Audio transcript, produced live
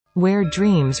Where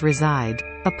Dreams Reside.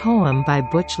 A poem by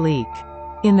Butch Leake.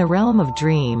 In the realm of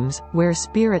dreams, where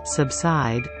spirits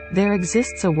subside, there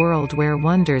exists a world where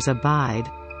wonders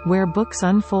abide, where books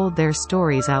unfold their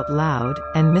stories out loud,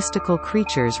 and mystical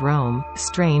creatures roam,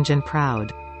 strange and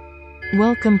proud.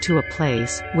 Welcome to a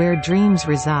place where dreams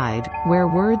reside, where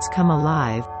words come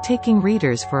alive, taking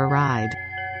readers for a ride.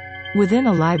 Within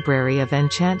a library of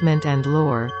enchantment and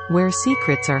lore, where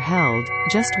secrets are held,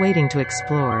 just waiting to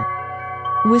explore.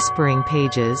 Whispering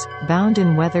pages, bound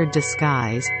in weathered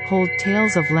disguise, hold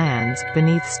tales of lands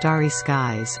beneath starry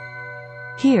skies.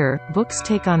 Here, books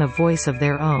take on a voice of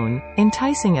their own,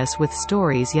 enticing us with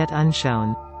stories yet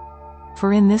unshown.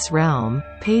 For in this realm,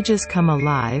 pages come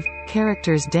alive,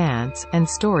 characters dance, and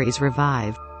stories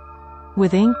revive.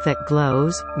 With ink that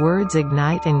glows, words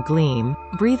ignite and gleam,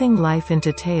 breathing life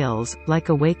into tales, like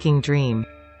a waking dream.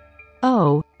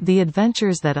 Oh, the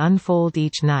adventures that unfold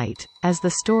each night, as the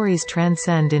stories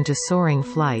transcend into soaring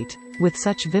flight, with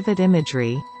such vivid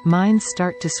imagery, minds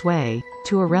start to sway,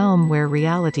 to a realm where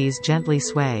realities gently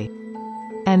sway.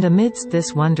 And amidst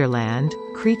this wonderland,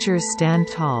 creatures stand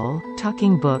tall,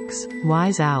 talking books,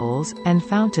 wise owls, and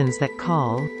fountains that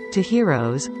call, to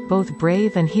heroes, both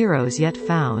brave and heroes yet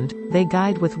found, they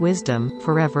guide with wisdom,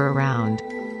 forever around.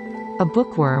 A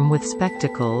bookworm with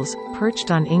spectacles,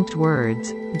 perched on inked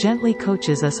words, gently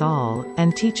coaches us all,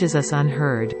 and teaches us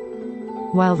unheard.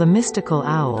 While the mystical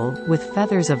owl, with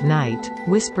feathers of night,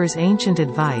 whispers ancient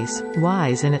advice,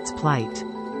 wise in its plight.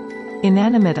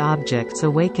 Inanimate objects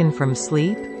awaken from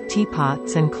sleep,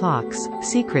 teapots and clocks,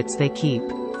 secrets they keep.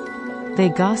 They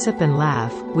gossip and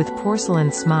laugh, with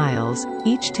porcelain smiles,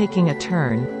 each taking a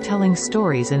turn, telling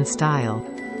stories in style.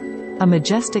 A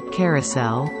majestic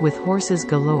carousel, with horses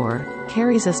galore,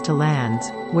 carries us to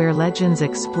lands where legends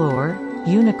explore,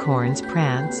 unicorns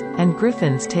prance, and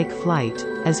griffins take flight,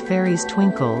 as fairies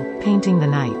twinkle, painting the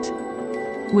night.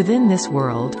 Within this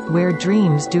world, where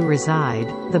dreams do reside,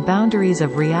 the boundaries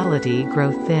of reality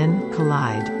grow thin,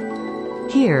 collide.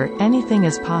 Here, anything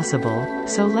is possible,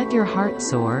 so let your heart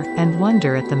soar, and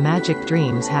wonder at the magic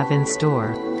dreams have in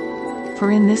store. For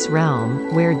in this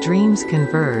realm, where dreams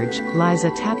converge, lies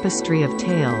a tapestry of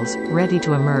tales, ready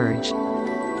to emerge.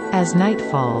 As night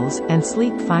falls, and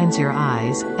sleep finds your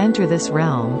eyes, enter this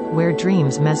realm, where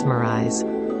dreams mesmerize.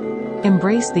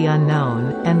 Embrace the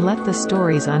unknown, and let the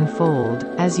stories unfold,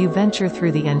 as you venture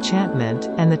through the enchantment,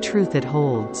 and the truth it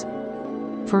holds.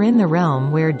 For in the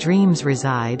realm where dreams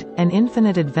reside, an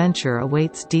infinite adventure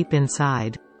awaits deep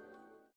inside.